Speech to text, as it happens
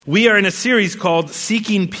We are in a series called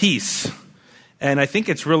Seeking Peace, and I think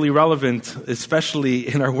it's really relevant,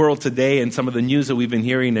 especially in our world today and some of the news that we've been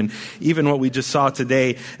hearing and even what we just saw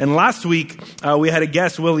today. And last week, we had a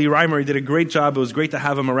guest, Willie Reimer. He did a great job. It was great to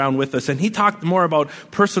have him around with us, and he talked more about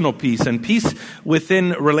personal peace and peace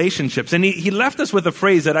within relationships. And he left us with a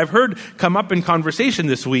phrase that I've heard come up in conversation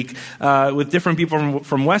this week with different people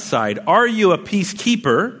from Westside. Are you a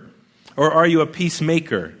peacekeeper or are you a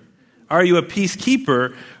peacemaker? Are you a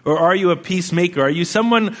peacekeeper or are you a peacemaker? Are you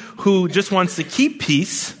someone who just wants to keep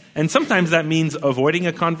peace? And sometimes that means avoiding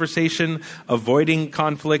a conversation, avoiding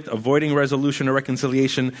conflict, avoiding resolution or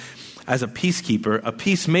reconciliation. As a peacekeeper, a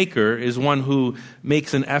peacemaker is one who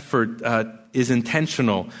makes an effort, is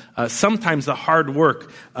intentional. Sometimes the hard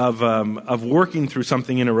work of working through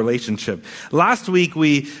something in a relationship. Last week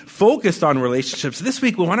we focused on relationships. This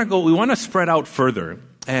week we want to spread out further.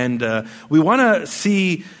 And we want to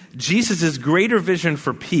see Jesus' greater vision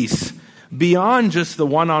for peace beyond just the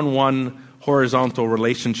one-on-one horizontal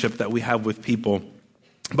relationship that we have with people,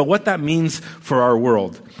 but what that means for our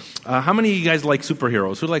world. How many of you guys like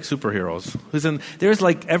superheroes? Who likes superheroes? There's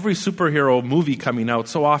like every superhero movie coming out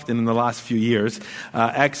so often in the last few years.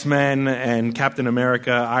 X-Men and Captain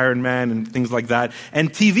America, Iron Man and things like that.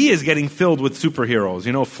 And TV is getting filled with superheroes.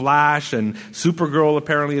 You know, Flash and Supergirl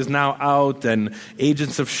apparently is now out, and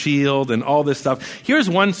Agents of S.H.I.E.L.D. and all this stuff. Here's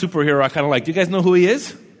one superhero I kind of like. Do you guys know who he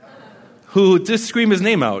is? Just scream his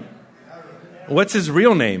name out. What's his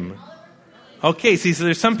real name? Okay, see, so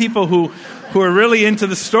there's some people who are really into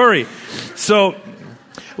the story. So,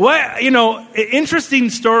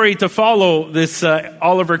 interesting story to follow this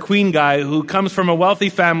Oliver Queen guy who comes from a wealthy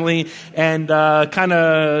family and kind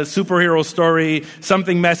of superhero story.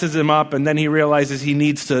 Something messes him up and then he realizes he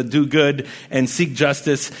needs to do good and seek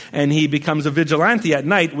justice, and he becomes a vigilante at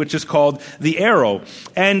night, which is called the Arrow.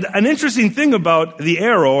 And an interesting thing about the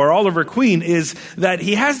Arrow, or Oliver Queen, is that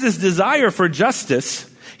he has this desire for justice.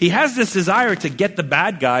 He has this desire to get the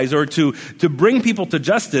bad guys or to bring people to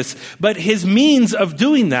justice, but his means of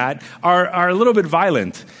doing that are a little bit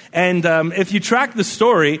violent. And if you track the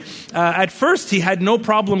story, at first he had no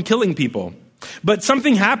problem killing people. But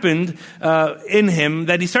something happened in him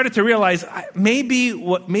that he started to realize,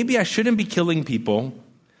 maybe I shouldn't be killing people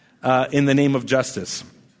in the name of justice.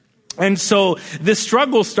 And so this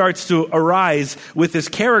struggle starts to arise with his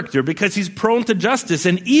character because he's prone to justice.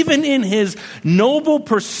 And even in his noble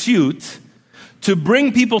pursuit to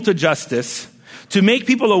bring people to justice, to make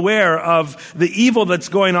people aware of the evil that's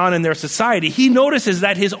going on in their society, he notices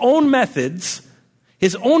that his own methods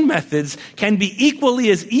can be equally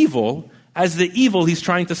as evil as the evil he's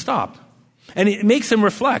trying to stop. And it makes him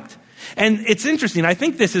reflect. And it's interesting. I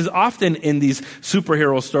think this is often in these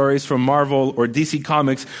superhero stories from Marvel or DC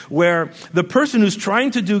Comics, where the person who's trying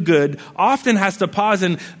to do good often has to pause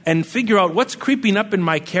and figure out what's creeping up in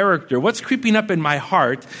my character, what's creeping up in my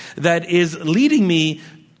heart that is leading me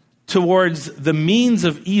towards the means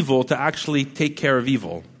of evil to actually take care of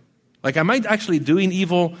evil. Like, am I actually doing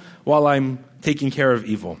evil while I'm taking care of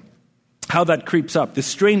evil? How that creeps up, this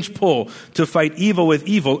strange pull to fight evil with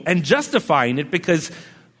evil and justifying it because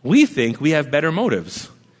we think we have better motives,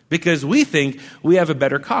 because we think we have a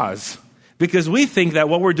better cause, because we think that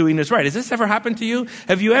what we're doing is right. Has this ever happened to you?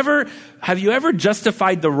 Have you ever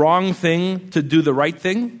justified the wrong thing to do the right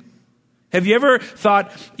thing? Have you ever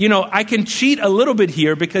thought, I can cheat a little bit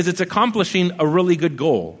here because it's accomplishing a really good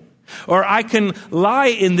goal? Or I can lie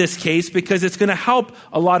in this case because it's going to help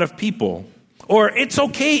a lot of people. Or it's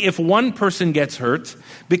okay if one person gets hurt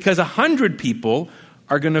because 100 people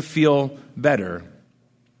are going to feel better.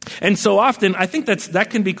 And so often, I think that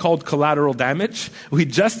can be called collateral damage. We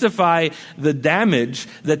justify the damage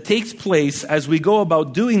that takes place as we go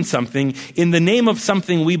about doing something in the name of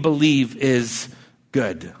something we believe is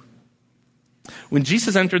good. When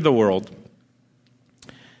Jesus entered the world,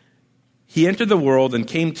 he entered the world and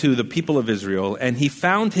came to the people of Israel, and he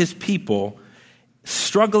found his people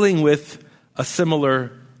struggling with a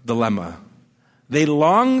similar dilemma. They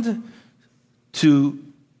longed to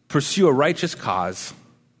pursue a righteous cause,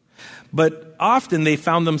 but often they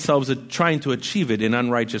found themselves trying to achieve it in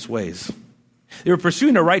unrighteous ways. They were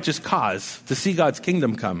pursuing a righteous cause to see God's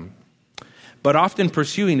kingdom come, but often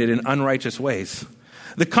pursuing it in unrighteous ways.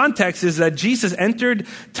 The context is that Jesus entered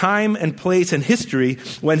time and place and history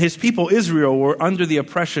when his people Israel were under the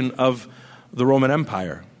oppression of the Roman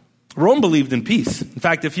Empire. Rome believed in peace. In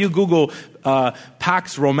fact, if you Google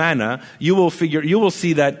Pax Romana, you will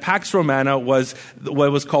see that Pax Romana was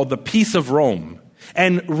what was called the peace of Rome.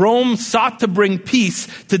 And Rome sought to bring peace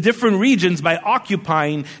to different regions by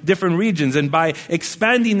occupying different regions and by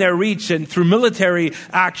expanding their reach, and through military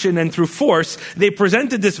action and through force. They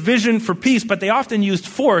presented this vision for peace, but they often used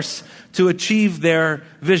force to achieve their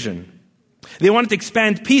vision. They wanted to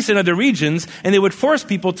expand peace in other regions, and they would force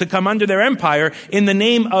people to come under their empire in the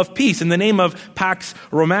name of peace, in the name of Pax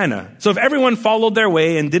Romana. So if everyone followed their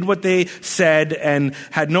way and did what they said and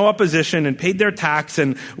had no opposition and paid their tax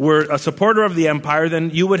and were a supporter of the empire, then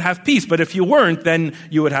you would have peace. But if you weren't, then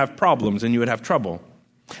you would have problems and you would have trouble.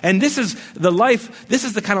 And this is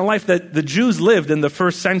the kind of life that the Jews lived in the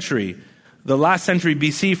first century, the last century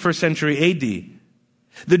BC, first century AD.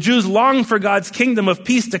 The Jews longed for God's kingdom of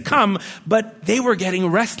peace to come, but they were getting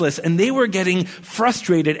restless and they were getting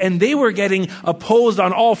frustrated and they were getting opposed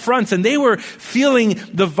on all fronts and they were feeling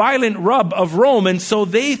the violent rub of Rome. And so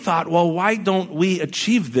they thought, well, why don't we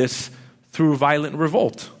achieve this through violent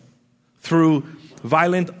revolt, through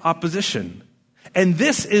violent opposition? And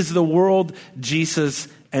this is the world Jesus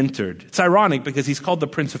entered. It's ironic because he's called the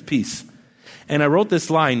Prince of Peace. And I wrote this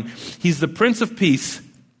line, he's the Prince of Peace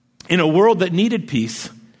in a world that needed peace,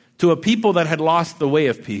 to a people that had lost the way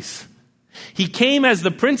of peace. He came as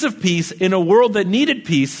the Prince of Peace in a world that needed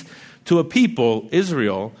peace, to a people,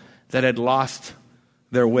 Israel, that had lost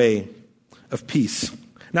their way of peace.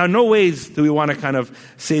 Now, in no ways do we want to kind of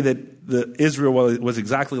say that Israel was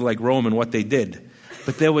exactly like Rome in what they did,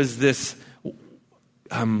 but there was this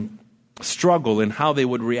struggle in how they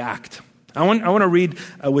would react. I want to read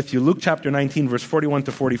with you Luke chapter 19, verse 41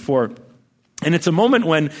 to 44. And it's a moment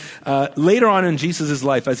when later on in Jesus'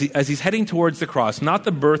 life, as he's heading towards the cross, not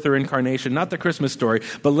the birth or incarnation, not the Christmas story,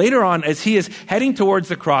 but later on as he is heading towards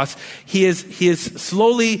the cross, he is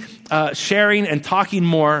slowly sharing and talking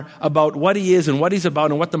more about what he is and what he's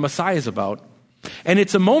about and what the Messiah is about. And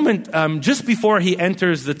it's a moment just before he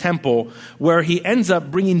enters the temple where he ends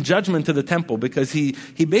up bringing judgment to the temple, because he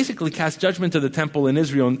basically casts judgment to the temple in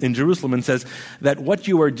Israel, in Jerusalem, and says that what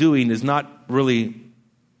you are doing is not really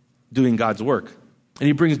doing God's work. And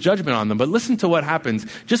he brings judgment on them. But listen to what happens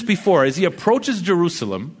just before, as he approaches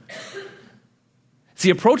Jerusalem. As he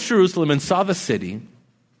approached Jerusalem and saw the city,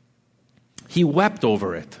 he wept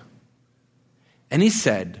over it. And he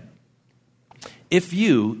said, if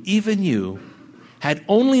you, even you, had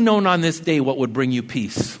only known on this day what would bring you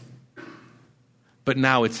peace, but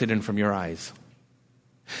now it's hidden from your eyes.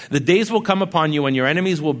 The days will come upon you when your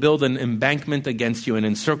enemies will build an embankment against you and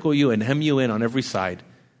encircle you and hem you in on every side.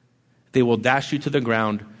 They will dash you to the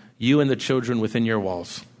ground, you and the children within your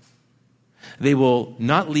walls. They will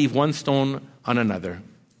not leave one stone on another,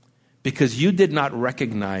 because you did not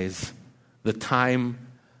recognize the time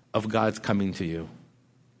of God's coming to you.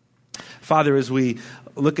 Father, as we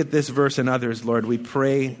look at this verse and others, Lord, we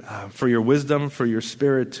pray for your wisdom, for your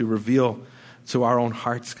Spirit to reveal to our own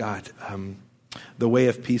hearts, God, the way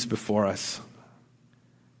of peace before us.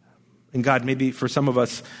 And God, maybe for some of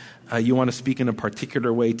us, you want to speak in a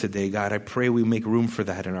particular way today, God. I pray we make room for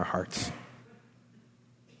that in our hearts.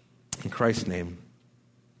 In Christ's name,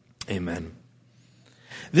 amen.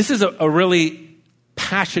 This is a really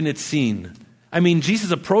passionate scene. I mean,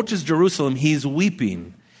 Jesus approaches Jerusalem. He's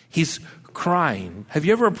weeping. He's crying. Have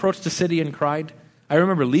you ever approached a city and cried? I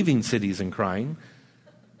remember leaving cities and crying.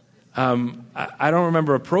 I don't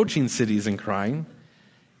remember approaching cities and crying.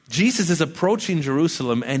 Jesus is approaching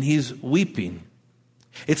Jerusalem and he's weeping.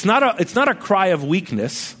 It's not a cry of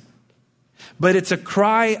weakness, but it's a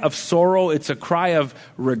cry of sorrow. It's a cry of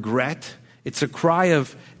regret. It's a cry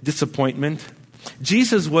of disappointment.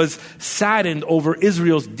 Jesus was saddened over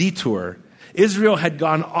Israel's detour. Israel had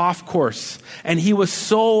gone off course, and he was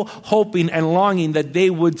so hoping and longing that they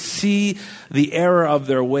would see the error of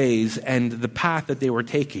their ways and the path that they were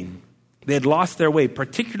taking. They had lost their way,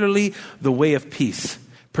 particularly the way of peace,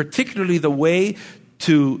 particularly the way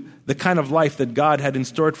to the kind of life that God had in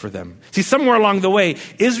store for them. See, somewhere along the way,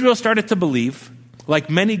 Israel started to believe, like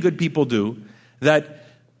many good people do, that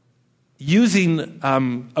using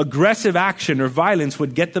aggressive action or violence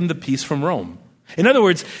would get them the peace from Rome. In other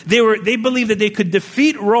words, they believed that they could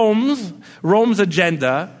defeat Rome's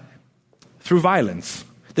agenda through violence.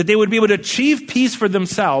 That they would be able to achieve peace for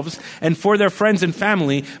themselves and for their friends and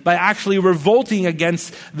family by actually revolting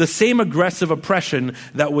against the same aggressive oppression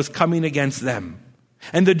that was coming against them.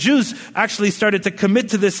 And the Jews actually started to commit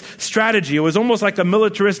to this strategy. It was almost like a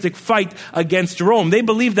militaristic fight against Rome. They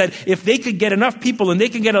believed that if they could get enough people and they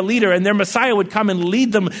could get a leader and their Messiah would come and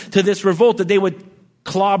lead them to this revolt, that they would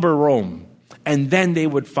clobber Rome. And then they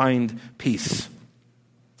would find peace.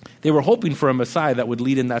 They were hoping for a Messiah that would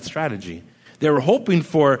lead in that strategy. They were hoping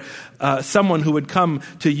for someone who would come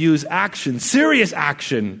to use action, serious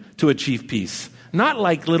action, to achieve peace. Not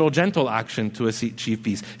like little gentle action to achieve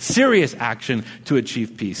peace. Serious action to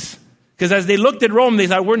achieve peace. Because as they looked at Rome, they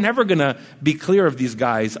thought, we're never going to be clear of these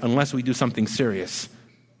guys unless we do something serious.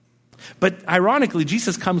 But ironically,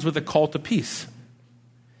 Jesus comes with a call to peace.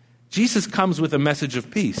 Jesus comes with a message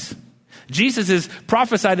of peace. Jesus is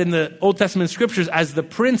prophesied in the Old Testament scriptures as the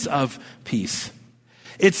Prince of Peace.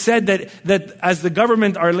 It's said that as the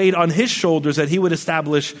government are laid on his shoulders, that he would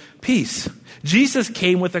establish peace. Jesus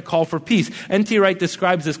came with a call for peace. N.T. Wright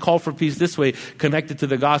describes this call for peace this way, connected to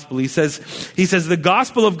the gospel. He says, the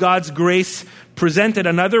gospel of God's grace presented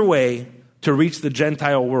another way to reach the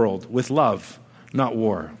Gentile world with love, not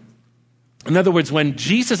war. In other words, when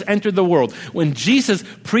Jesus entered the world, when Jesus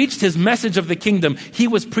preached his message of the kingdom, he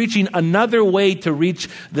was preaching another way to reach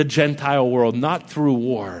the Gentile world, not through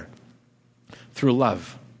war, through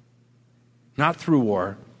love. Not through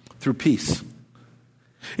war, through peace.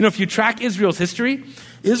 You know, if you track Israel's history,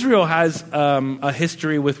 Israel has a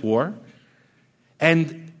history with war.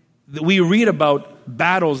 And we read about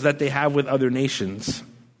battles that they have with other nations.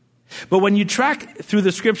 But when you track through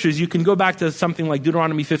the scriptures, you can go back to something like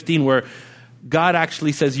Deuteronomy 15, where God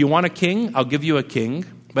actually says, you want a king? I'll give you a king.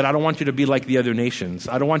 But I don't want you to be like the other nations.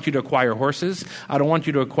 I don't want you to acquire horses. I don't want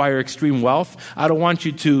you to acquire extreme wealth. I don't want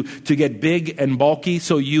you to get big and bulky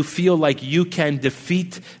so you feel like you can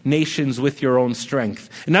defeat nations with your own strength.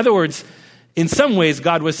 In other words, in some ways,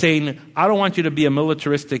 God was saying, I don't want you to be a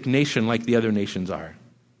militaristic nation like the other nations are.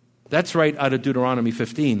 That's right out of Deuteronomy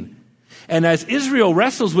 15. And as Israel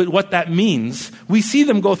wrestles with what that means, we see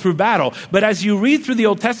them go through battle. But as you read through the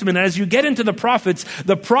Old Testament, and as you get into the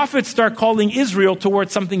prophets start calling Israel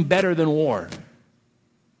towards something better than war,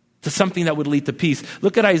 to something that would lead to peace.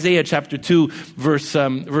 Look at Isaiah chapter 2, verse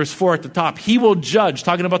 4 at the top. He will judge,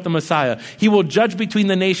 talking about the Messiah, he will judge between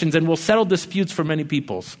the nations and will settle disputes for many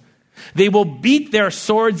peoples. They will beat their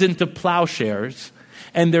swords into plowshares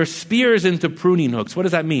and their spears into pruning hooks. What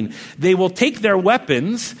does that mean? They will take their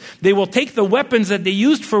weapons, they will take the weapons that they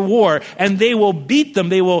used for war, and they will beat them,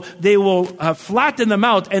 they will flatten them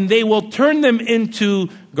out, and they will turn them into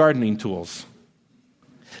gardening tools.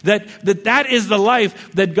 That is the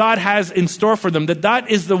life that God has in store for them.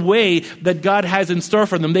 That is the way that God has in store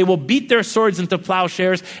for them. They will beat their swords into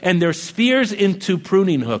plowshares and their spears into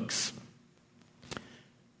pruning hooks.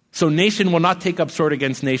 So nation will not take up sword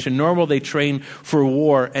against nation, nor will they train for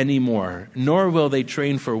war anymore. Nor will they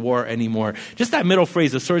train for war anymore. Just that middle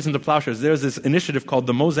phrase, the swords into plowshares, there's this initiative called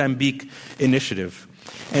the Mozambique Initiative.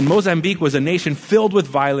 And Mozambique was a nation filled with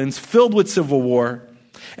violence, filled with civil war.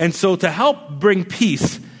 And so to help bring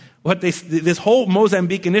peace, this whole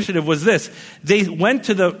Mozambique Initiative was this. They went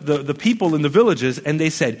to the people in the villages and they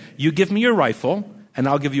said, you give me your rifle and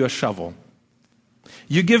I'll give you a shovel.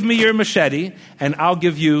 You give me your machete, and I'll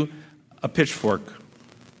give you a pitchfork.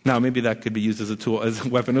 Now, maybe that could be used as a tool, as a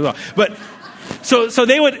weapon as well. But so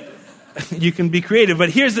they would. You can be creative, but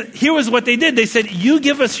here was what they did. They said, "You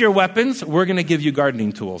give us your weapons, we're going to give you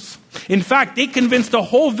gardening tools." In fact, they convinced the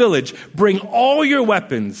whole village, "Bring all your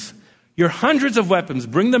weapons, your hundreds of weapons,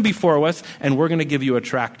 bring them before us, and we're going to give you a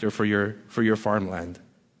tractor for your farmland."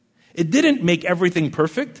 It didn't make everything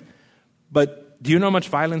perfect, but do you know how much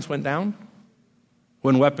violence went down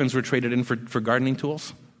when weapons were traded in for gardening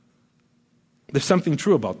tools? There's something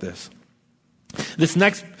true about this. This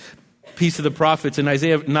next piece of the prophets in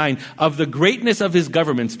Isaiah 9, of the greatness of his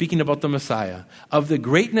government, speaking about the Messiah, of the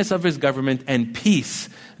greatness of his government and peace,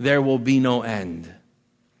 there will be no end.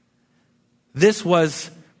 This was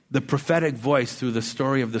the prophetic voice through the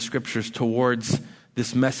story of the scriptures towards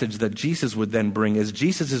this message that Jesus would then bring. As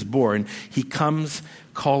Jesus is born, he comes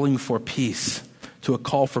calling for peace, to a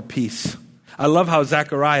call for peace. I love how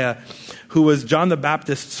Zechariah, who was John the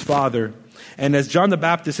Baptist's father, and as John the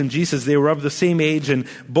Baptist and Jesus, they were of the same age, and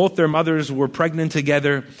both their mothers were pregnant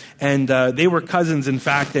together, and they were cousins, in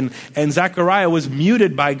fact. And Zechariah was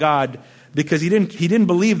muted by God because he didn't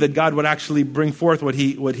believe that God would actually bring forth what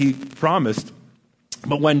he promised.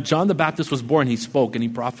 But when John the Baptist was born, he spoke and he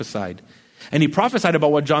prophesied. And he prophesied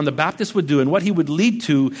about what John the Baptist would do and what he would lead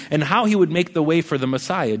to and how he would make the way for the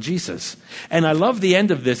Messiah, Jesus. And I love the end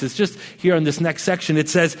of this. It's just here in this next section. It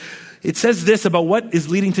says this about what is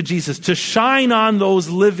leading to Jesus: to shine on those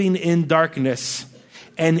living in darkness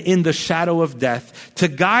and in the shadow of death, to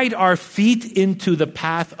guide our feet into the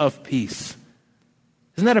path of peace.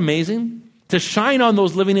 Isn't that amazing? To shine on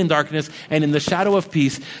those living in darkness and in the shadow of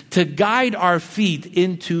peace, to guide our feet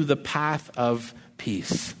into the path of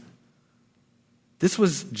peace. This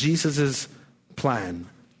was Jesus' plan,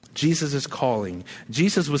 Jesus' calling.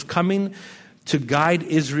 Jesus was coming to guide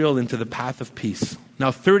Israel into the path of peace.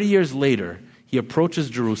 Now, 30 years later, he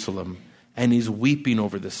approaches Jerusalem and he's weeping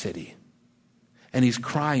over the city. And he's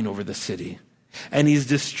crying over the city. And he's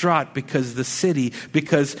distraught because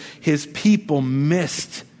because his people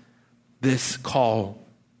missed this call.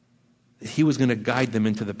 He was going to guide them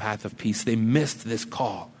into the path of peace. They missed this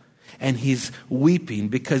call. And he's weeping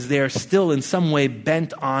because they are still in some way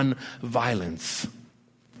bent on violence.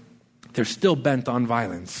 They're still bent on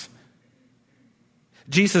violence.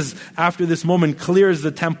 Jesus, after this moment, clears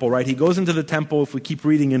the temple, right? He goes into the temple, if we keep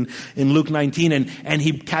reading in Luke 19, and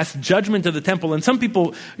he casts judgment to the temple. And some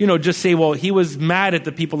people, just say, well, he was mad at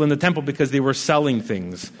the people in the temple because they were selling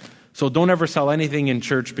things. So don't ever sell anything in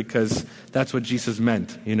church because that's what Jesus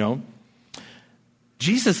meant,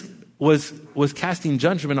 Jesus was casting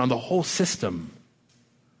judgment on the whole system,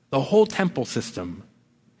 the whole temple system,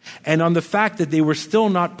 and on the fact that they were still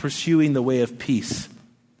not pursuing the way of peace.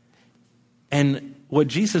 And what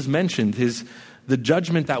Jesus mentioned, the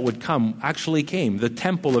judgment that would come actually came. The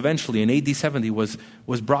temple eventually in AD 70 was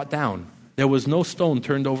brought down. There was no stone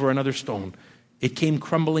turned over another stone. It came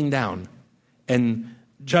crumbling down, and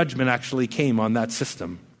judgment actually came on that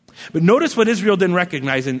system. But notice what Israel didn't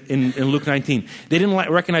recognize in Luke 19. They didn't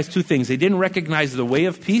recognize two things. They didn't recognize the way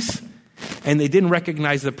of peace, and they didn't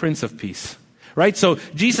recognize the Prince of Peace. Right? So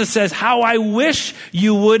Jesus says, how I wish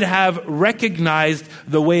you would have recognized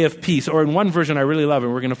the way of peace. Or in one version I really love,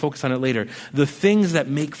 and we're going to focus on it later, the things that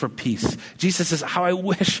make for peace. Jesus says, how I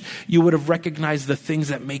wish you would have recognized the things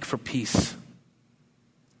that make for peace.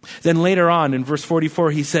 Then later on in verse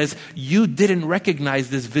 44, he says, you didn't recognize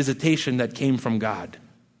this visitation that came from God.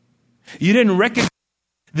 You didn't recognize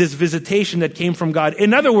this visitation that came from God.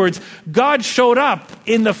 In other words, God showed up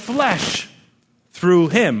in the flesh through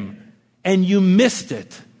him. And you missed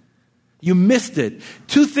it. You missed it.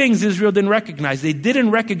 Two things Israel didn't recognize. They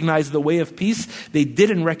didn't recognize the way of peace. They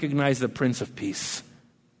didn't recognize the Prince of Peace.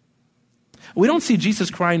 We don't see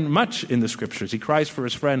Jesus crying much in the scriptures. He cries for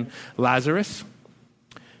his friend Lazarus.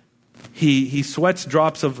 He sweats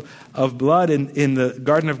drops of blood in the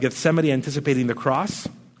Garden of Gethsemane, anticipating the cross.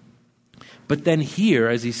 But then here,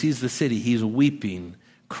 as he sees the city, he's weeping,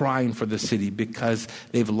 crying for the city because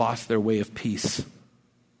they've lost their way of peace.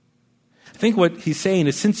 I think what he's saying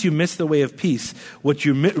is, since you missed the way of peace, what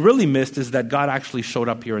you really missed is that God actually showed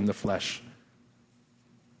up here in the flesh.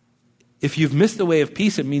 If you've missed the way of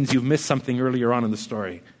peace, it means you've missed something earlier on in the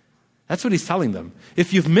story. That's what he's telling them.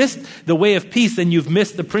 If you've missed the way of peace, then you've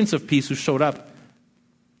missed the Prince of Peace who showed up,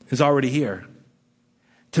 is already here.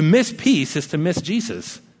 To miss peace is to miss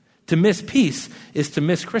Jesus. To miss peace is to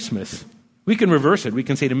miss Christmas. We can reverse it. We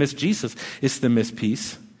can say to miss Jesus is to miss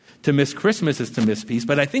peace. To miss Christmas is to miss peace.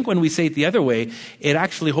 But I think when we say it the other way, it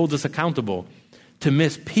actually holds us accountable. To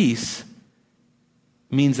miss peace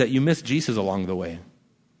means that you miss Jesus along the way.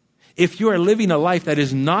 If you are living a life that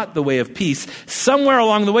is not the way of peace, somewhere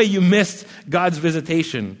along the way you missed God's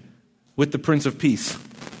visitation with the Prince of Peace.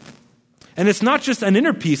 And it's not just an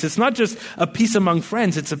inner peace. It's not just a peace among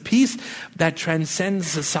friends. It's a peace that transcends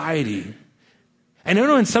society. And I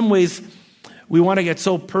know in some ways we want to get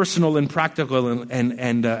so personal and practical,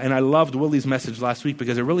 and I loved Willie's message last week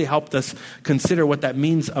because it really helped us consider what that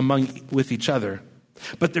means with each other.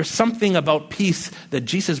 But there's something about peace that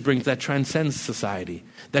Jesus brings that transcends society,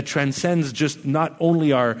 that transcends just not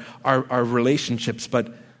only our relationships,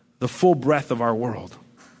 but the full breadth of our world.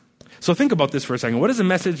 So think about this for a second. What does the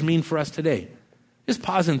message mean for us today? Just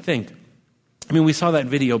pause and think. I mean, we saw that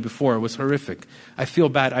video before. It was horrific. I feel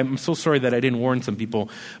bad. I'm so sorry that I didn't warn some people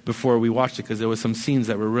before we watched it because there were some scenes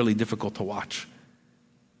that were really difficult to watch.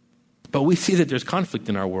 But we see that there's conflict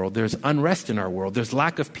in our world. There's unrest in our world. There's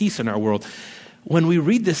lack of peace in our world. When we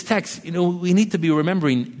read this text, we need to be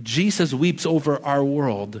remembering Jesus weeps over our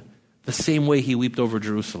world the same way he wept over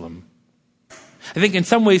Jerusalem. I think in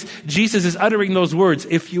some ways, Jesus is uttering those words,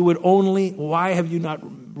 if you would only, why have you not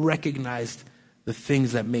recognized the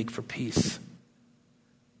things that make for peace?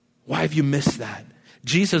 Why have you missed that?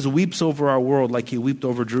 Jesus weeps over our world like he wept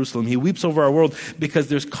over Jerusalem. He weeps over our world because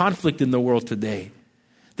there's conflict in the world today.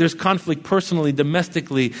 There's conflict personally,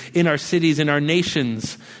 domestically, in our cities, in our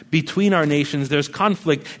nations, between our nations. There's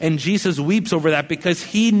conflict, and Jesus weeps over that because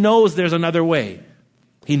he knows there's another way.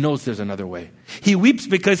 He knows there's another way. He weeps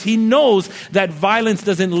because he knows that violence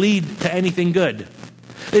doesn't lead to anything good.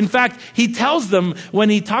 In fact, he tells them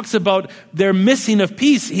when he talks about their missing of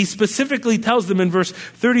peace, he specifically tells them in verse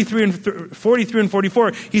 43 and 43 and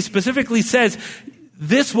 44, he specifically says,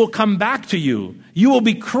 this will come back to you. You will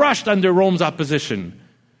be crushed under Rome's opposition.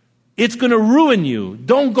 It's going to ruin you.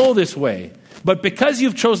 Don't go this way. But because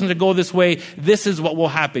you've chosen to go this way, this is what will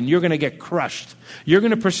happen. You're going to get crushed. You're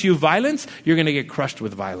going to pursue violence. You're going to get crushed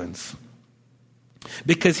with violence.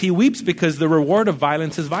 Because he weeps because the reward of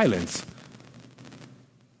violence is violence.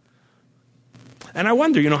 And I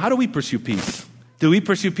wonder, how do we pursue peace? Do we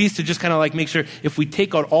pursue peace to just kind of like make sure if we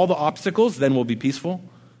take out all the obstacles, then we'll be peaceful?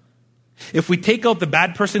 If we take out the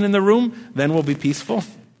bad person in the room, then we'll be peaceful?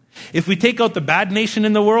 If we take out the bad nation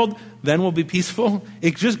in the world, then we'll be peaceful?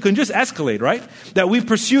 It can just escalate, right? That we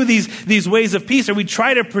pursue these ways of peace, or we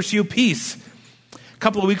try to pursue peace. A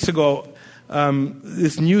couple of weeks ago,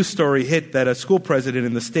 this news story hit that a school president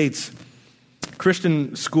in the States,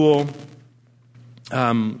 Christian school,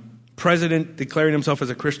 president declaring himself as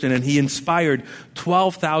a Christian, and he inspired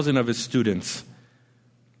 12,000 of his students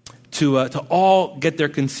to all get their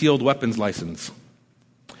concealed weapons license,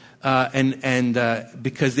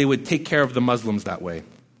 because they would take care of the Muslims that way.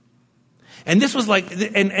 And this was like,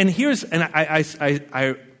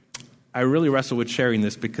 I really wrestle with sharing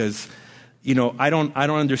this because, I don't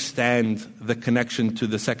understand the connection to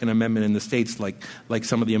the Second Amendment in the States like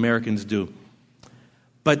some of the Americans do.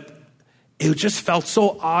 But it just felt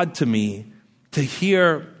so odd to me to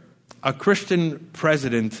hear a Christian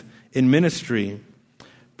president in ministry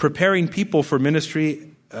preparing people for ministry,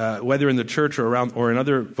 whether in the church or in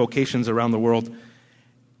other vocations around the world,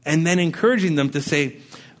 and then encouraging them to say,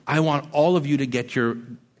 I want all of you to get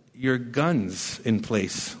your guns in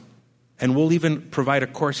place, and we'll even provide a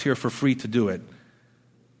course here for free to do it.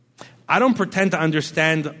 I don't pretend to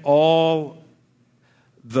understand all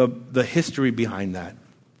the history behind that.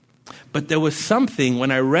 But there was something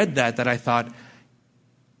when I read that I thought,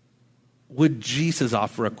 would Jesus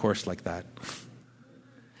offer a course like that?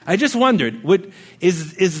 I just wondered,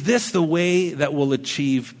 is this the way that will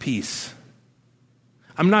achieve peace?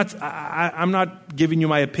 I'm not giving you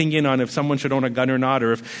my opinion on if someone should own a gun or not,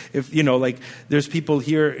 or if there's people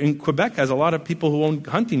here in Quebec has a lot of people who own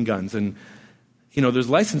hunting guns, and there's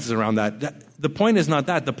licenses around that. The point is not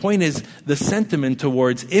that. The point is the sentiment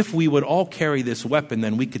towards if we would all carry this weapon,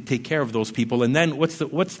 then we could take care of those people. And then what's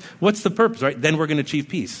the purpose, right? Then we're going to achieve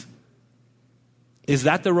peace. Is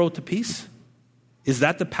that the road to peace? Is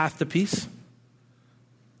that the path to peace?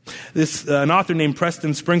 An author named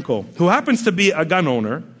Preston Sprinkle, who happens to be a gun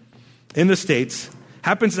owner in the States,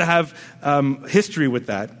 happens to have history with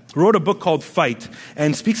that, wrote a book called Fight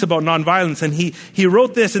and speaks about nonviolence. And he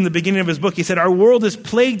wrote this in the beginning of his book. He said, our world is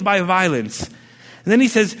plagued by violence. And then he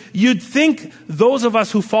says, you'd think those of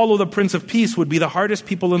us who follow the Prince of Peace would be the hardest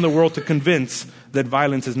people in the world to convince that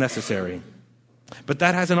violence is necessary. But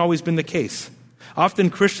that hasn't always been the case. Often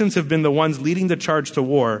Christians have been the ones leading the charge to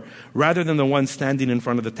war rather than the ones standing in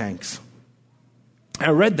front of the tanks. I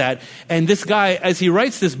read that, and this guy, as he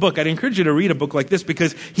writes this book, I'd encourage you to read a book like this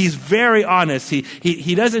because he's very honest.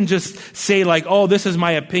 He doesn't just say like, oh, this is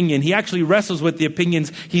my opinion. He actually wrestles with the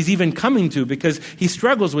opinions he's even coming to because he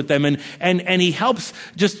struggles with them, and he helps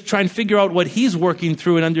just try and figure out what he's working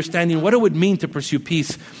through and understanding what it would mean to pursue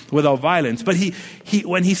peace without violence. But he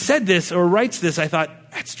when he said this or writes this, I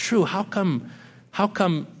thought, that's true. How come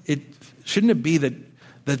shouldn't it be that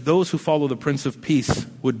those who follow the Prince of Peace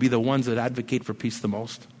would be the ones that advocate for peace the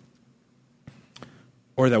most?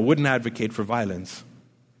 Or that wouldn't advocate for violence?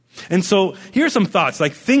 And so here are some thoughts,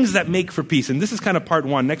 like things that make for peace. And this is kind of part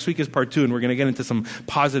one. Next week is part two, and we're going to get into some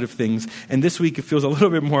positive things. And this week it feels a little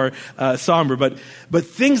bit more somber, but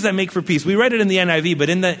things that make for peace. We read it in the NIV, but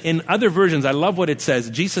in other versions, I love what it says.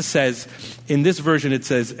 Jesus says, in this version it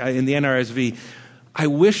says, in the NRSV, I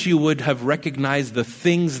wish you would have recognized the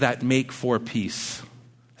things that make for peace.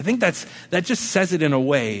 I think that just says it in a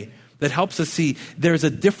way that helps us see there's a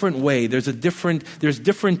different way, there's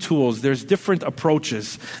different tools, there's different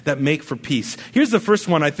approaches that make for peace. Here's the first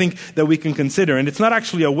one I think that we can consider, and it's not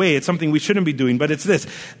actually a way, it's something we shouldn't be doing, but it's this.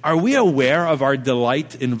 Are we aware of our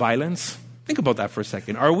delight in violence? Think about that for a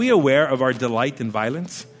second. Are we aware of our delight in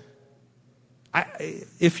violence?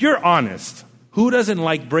 If you're honest, who doesn't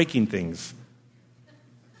like breaking things?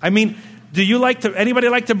 I mean, anybody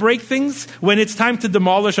like to break things? When it's time to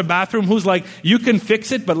demolish a bathroom, who's like, you can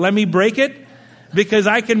fix it, but let me break it? Because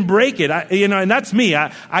I can break it. And that's me.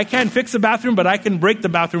 I can't fix a bathroom, but I can break the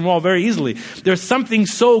bathroom wall very easily. There's something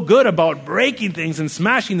so good about breaking things and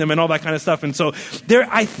smashing them and all that kind of stuff. And so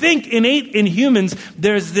I think innate in humans,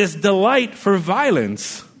 there's this delight for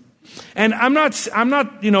violence. And I'm not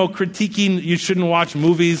critiquing you shouldn't watch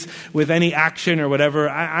movies with any action or whatever.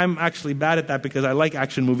 I'm actually bad at that because I like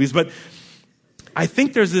action movies. But I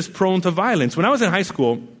think there's this prone to violence. When I was in high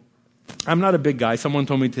school, I'm not a big guy. Someone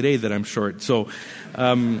told me today that I'm short. So,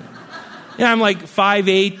 I'm like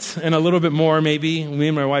 5'8" and a little bit more maybe. Me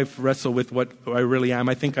and my wife wrestle with what I really am.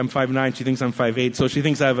 I think I'm 5'9". She thinks I'm 5'8". So she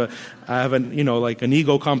thinks I have an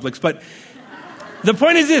ego complex. But the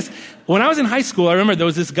point is this. When I was in high school, I remember there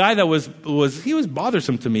was this guy that he was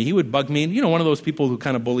bothersome to me. He would bug me. One of those people who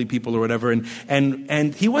kind of bully people or whatever.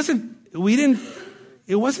 And he wasn't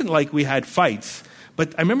it wasn't like we had fights.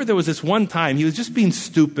 But I remember there was this one time he was just being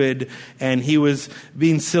stupid and he was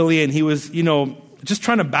being silly and he was, just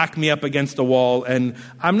trying to back me up against the wall, and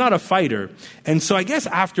I'm not a fighter. And so I guess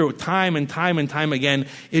after time and time again,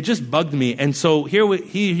 it just bugged me. And so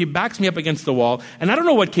he backs me up against the wall, and I don't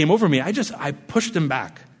know what came over me. I pushed him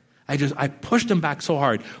back. I pushed him back so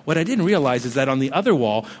hard. What I didn't realize is that on the other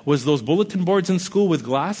wall was those bulletin boards in school with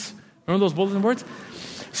glass. Remember those bulletin boards?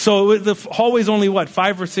 So the hallway's only,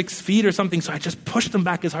 5 or 6 feet or something, so I just pushed him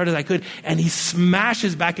back as hard as I could, and he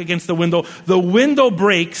smashes back against the window. The window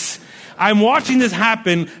breaks. I'm watching this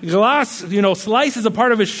happen. Glass, slices a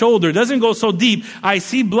part of his shoulder. Doesn't go so deep. I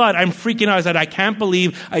see blood. I'm freaking out. I said, I can't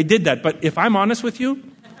believe I did that. But if I'm honest with you,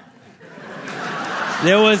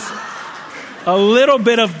 there was a little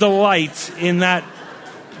bit of delight in that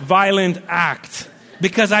violent act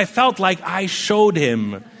because I felt like I showed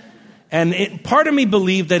him. And part of me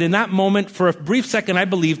believed that in that moment, for a brief second, I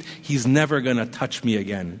believed he's never going to touch me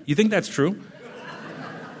again. You think that's true?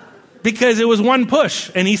 Because it was one push,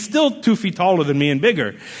 and he's still 2 feet taller than me and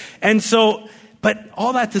bigger. And so, but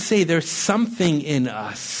all that to say, there's something in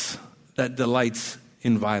us that delights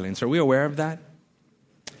in violence. Are we aware of that?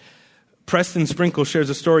 Preston Sprinkle shares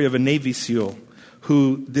a story of a Navy SEAL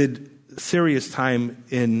who did serious time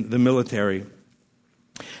in the military.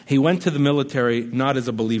 He went to the military not as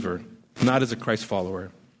a believer, not as a Christ follower.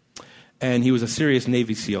 And he was a serious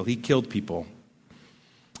Navy SEAL. He killed people.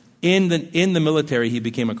 In the military, he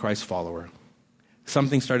became a Christ follower.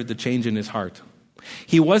 Something started to change in his heart.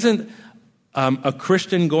 He wasn't a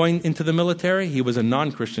Christian going into the military. He was a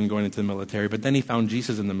non-Christian going into the military. But then he found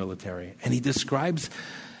Jesus in the military. And he describes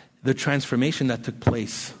the transformation that took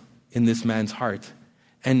place in this man's heart.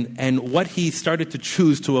 And what he started to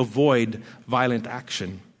choose to avoid violent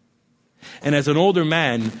action. And as an older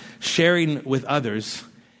man, sharing with others,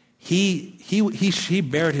 he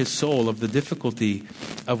bared his soul of the difficulty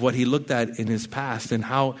of what he looked at in his past and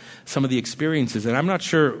how some of the experiences. And I'm not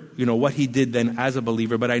sure, what he did then as a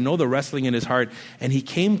believer, but I know the wrestling in his heart. And he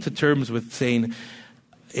came to terms with saying,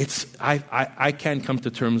 I can't come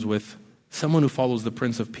to terms with someone who follows the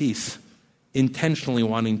Prince of Peace intentionally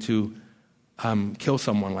wanting to kill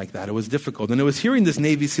someone like that. It was difficult. And it was hearing this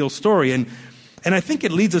Navy SEAL story. And I think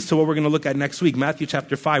it leads us to what we're going to look at next week, Matthew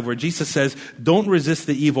chapter 5, where Jesus says, don't resist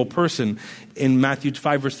the evil person in Matthew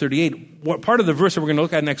 5, verse 38. What part of the verse that we're going to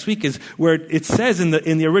look at next week is where it says in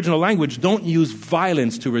the original language, don't use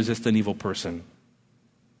violence to resist an evil person.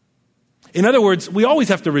 In other words, we always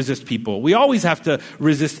have to resist people. We always have to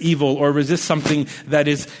resist evil or resist something that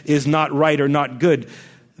is not right or not good.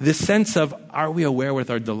 This sense of, are we aware with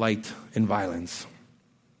our delight in violence?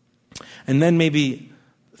 And then maybe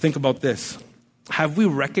think about this. Have we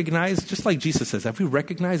recognized, just like Jesus says, have we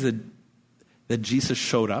recognized that Jesus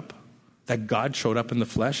showed up, that God showed up in the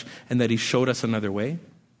flesh, and that he showed us another way?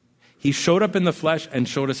 He showed up in the flesh and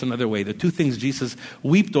showed us another way. The two things Jesus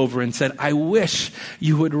wept over and said, I wish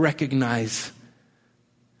you would recognize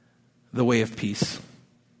the way of peace.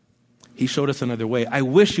 He showed us another way. I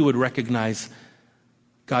wish you would recognize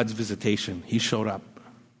God's visitation. He showed up.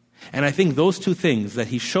 And I think those two things, that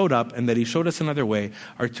he showed up and that he showed us another way,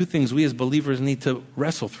 are two things we as believers need to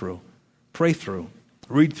wrestle through, pray through,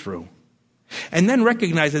 read through. And then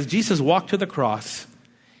recognize as Jesus walked to the cross,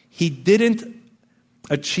 he didn't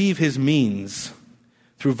achieve his means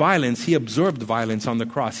through violence. He absorbed violence on the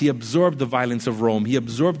cross. He absorbed the violence of Rome. He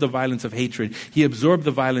absorbed the violence of hatred. He absorbed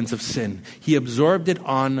the violence of sin. He absorbed it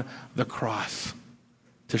on the cross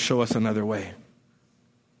to show us another way.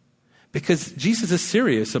 Because Jesus is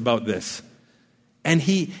serious about this. And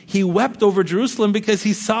he wept over Jerusalem because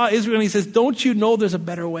he saw Israel and he says, don't you know there's a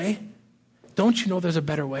better way? Don't you know there's a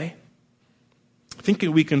better way? I think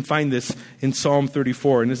we can find this in Psalm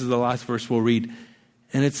 34, and this is the last verse we'll read.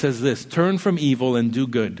 And it says this, turn from evil and do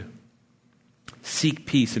good. Seek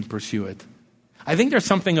peace and pursue it. I think there's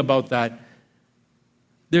something about that.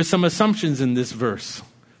 There's some assumptions in this verse.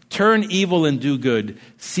 Turn evil and do good.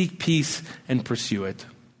 Seek peace and pursue it.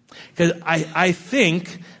 Because I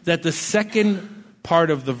think that the second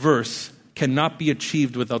part of the verse cannot be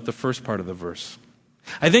achieved without the first part of the verse.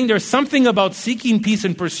 I think there's something about seeking peace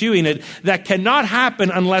and pursuing it that cannot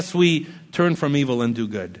happen unless we turn from evil and do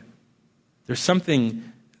good. There's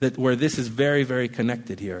something where this is very, very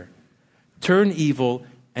connected here. Turn evil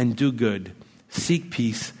and do good. Seek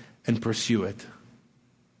peace and pursue it.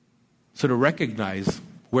 So to recognize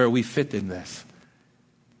where we fit in this.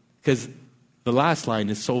 Because the last line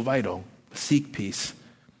is so vital. Seek peace.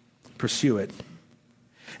 Pursue it.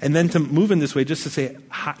 And then to move in this way, just to say,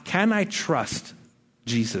 can I trust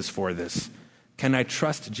Jesus for this? Can I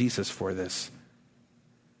trust Jesus for this?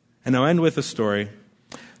 And I'll end with a story.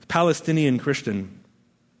 A Palestinian Christian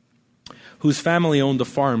whose family owned a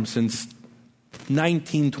farm since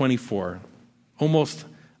 1924. Almost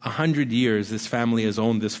 100 years this family has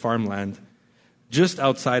owned this farmland just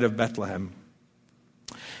outside of Bethlehem.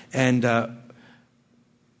 And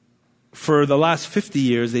for the last 50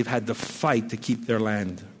 years, they've had to fight to keep their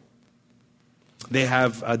land. They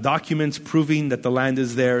have documents proving that the land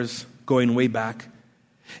is theirs, going way back.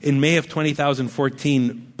 In May of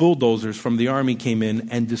 2014, bulldozers from the army came in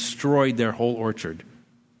and destroyed their whole orchard.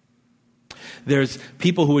 There's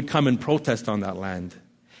people who would come and protest on that land.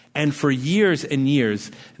 And for years and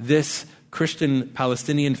years, this Christian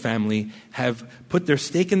Palestinian family have put their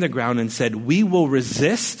stake in the ground and said, we will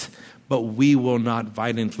resist, but we will not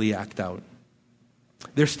violently act out.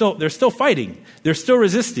 They're still fighting. They're still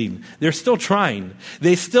resisting. They're still trying.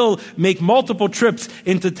 They still make multiple trips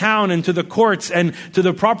into town and to the courts and to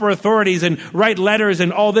the proper authorities and write letters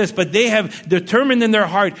and all this. But they have determined in their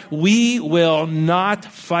heart, we will not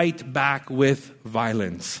fight back with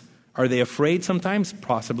violence. Are they afraid sometimes?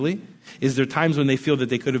 Possibly. Is there times when they feel that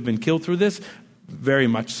they could have been killed through this? Very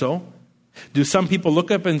much so. Do some people look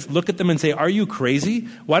at them and say, are you crazy?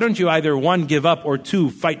 Why don't you either, one, give up, or two,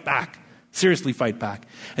 fight back? Seriously fight back.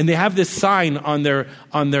 And they have this sign on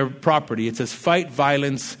their property. It says, fight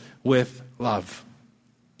violence with love.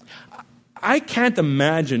 I can't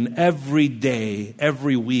imagine every day,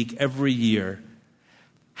 every week, every year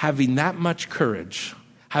having that much courage,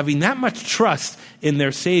 having that much trust in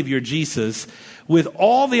their Savior, Jesus, with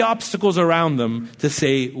all the obstacles around them to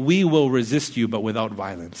say, we will resist you, but without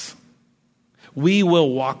violence. We will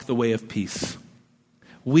walk the way of peace.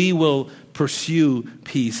 We will pursue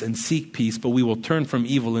peace and seek peace, but we will turn from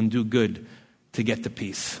evil and do good to get to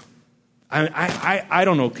peace. I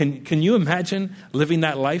don't know. Can you imagine living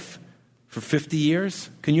that life for 50 years?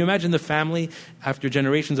 Can you imagine the family after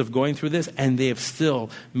generations of going through this, and they have still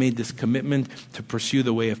made this commitment to pursue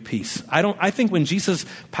the way of peace? I think when Jesus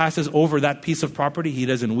passes over that piece of property, he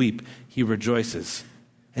doesn't weep. He rejoices.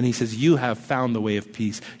 And he says, you have found the way of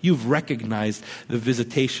peace. You've recognized the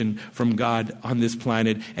visitation from God on this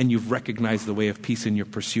planet, and you've recognized the way of peace, and you're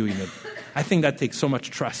pursuing it. I think that takes so much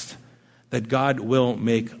trust that God will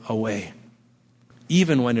make a way,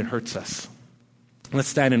 even when it hurts us. Let's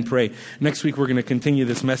stand and pray. Next week, we're going to continue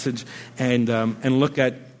this message and look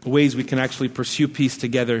at ways we can actually pursue peace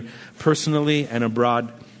together, personally and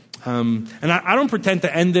abroad. And I don't pretend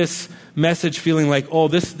to end this message feeling like, oh,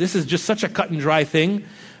 this is just such a cut and dry thing.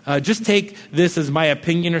 Just take this as my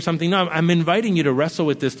opinion or something. No, I'm inviting you to wrestle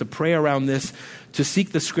with this, to pray around this, to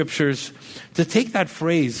seek the scriptures, to take that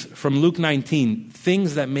phrase from Luke 19,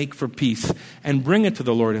 things that make for peace, and bring it to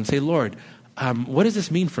the Lord and say, Lord, what does this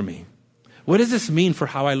mean for me? What does this mean for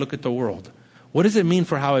how I look at the world? What does it mean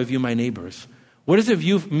for how I view my neighbors? What does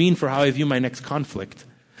it mean for how I view my next conflict?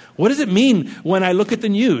 What does it mean when I look at the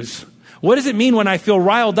news? What does it mean when I feel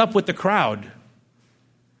riled up with the crowd?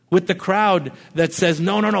 With the crowd that says,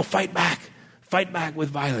 no, fight back with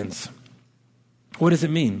violence. What does it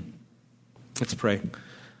mean? Let's pray.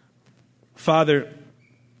 Father,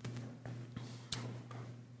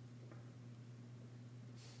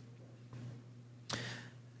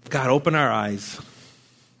 God, open our eyes.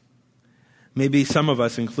 Maybe some of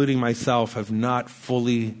us, including myself, have not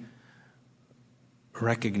fully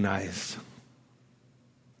recognized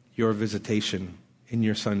your visitation in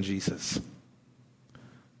your Son, Jesus.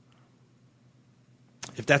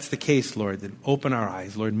 If that's the case, Lord, then open our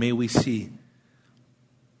eyes. Lord, may we see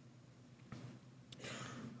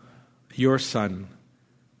your Son.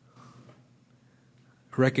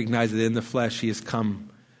 Recognize that in the flesh he has come,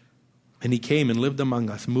 and he came and lived among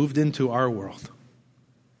us, moved into our world.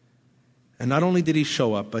 And not only did he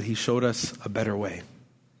show up, but he showed us a better way.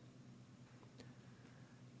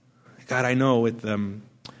 God, I know with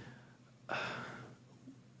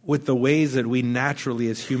the ways that we naturally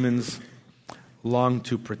as humans long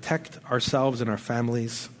to protect ourselves and our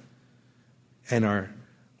families and our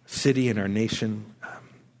city and our nation,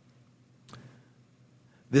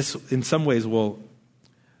 this in some ways will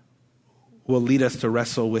lead us to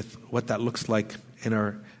wrestle with what that looks like in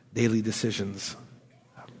our daily decisions.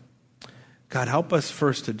 God, help us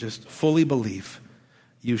first to just fully believe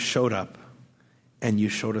you showed up and you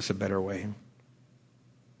showed us a better way.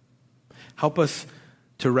 Help us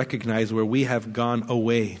to recognize where we have gone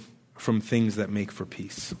away from things that make for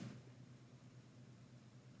peace.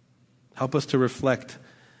 Help us to reflect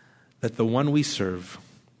that the one we serve,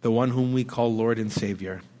 the one whom we call Lord and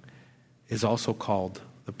Savior, is also called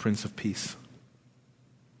the Prince of Peace.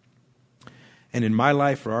 And in my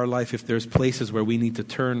life or our life, if there's places where we need to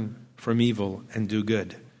turn from evil and do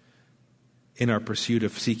good, in our pursuit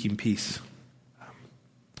of seeking peace.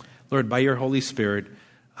 Lord, by your Holy Spirit,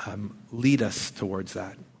 lead us towards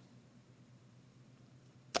that.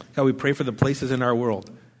 God, we pray for the places in our world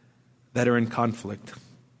that are in conflict.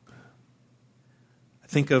 I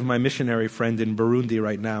think of my missionary friend in Burundi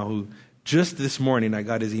right now, who just this morning I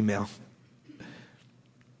got his email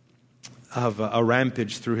of a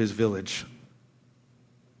rampage through his village.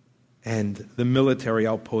 And the military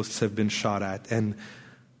outposts have been shot at, and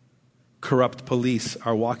corrupt police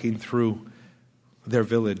are walking through their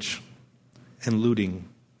village and looting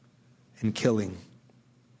and killing.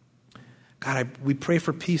 God, we pray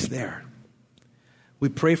for peace there. We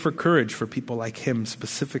pray for courage for people like him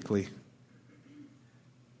specifically.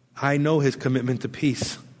 I know his commitment to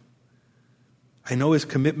peace. I know his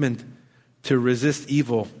commitment to resist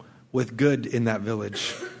evil with good in that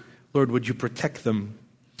village. Lord, would you protect them?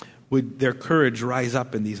 Would their courage rise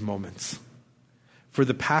up in these moments? For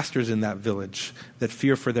the pastors in that village that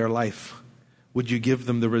fear for their life, would you give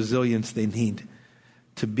them the resilience they need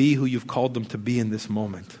to be who you've called them to be in this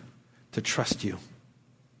moment, to trust you?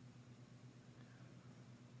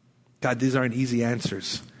 God, these aren't easy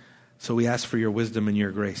answers, so we ask for your wisdom and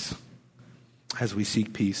your grace as we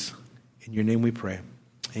seek peace. In your name we pray.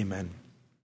 Amen.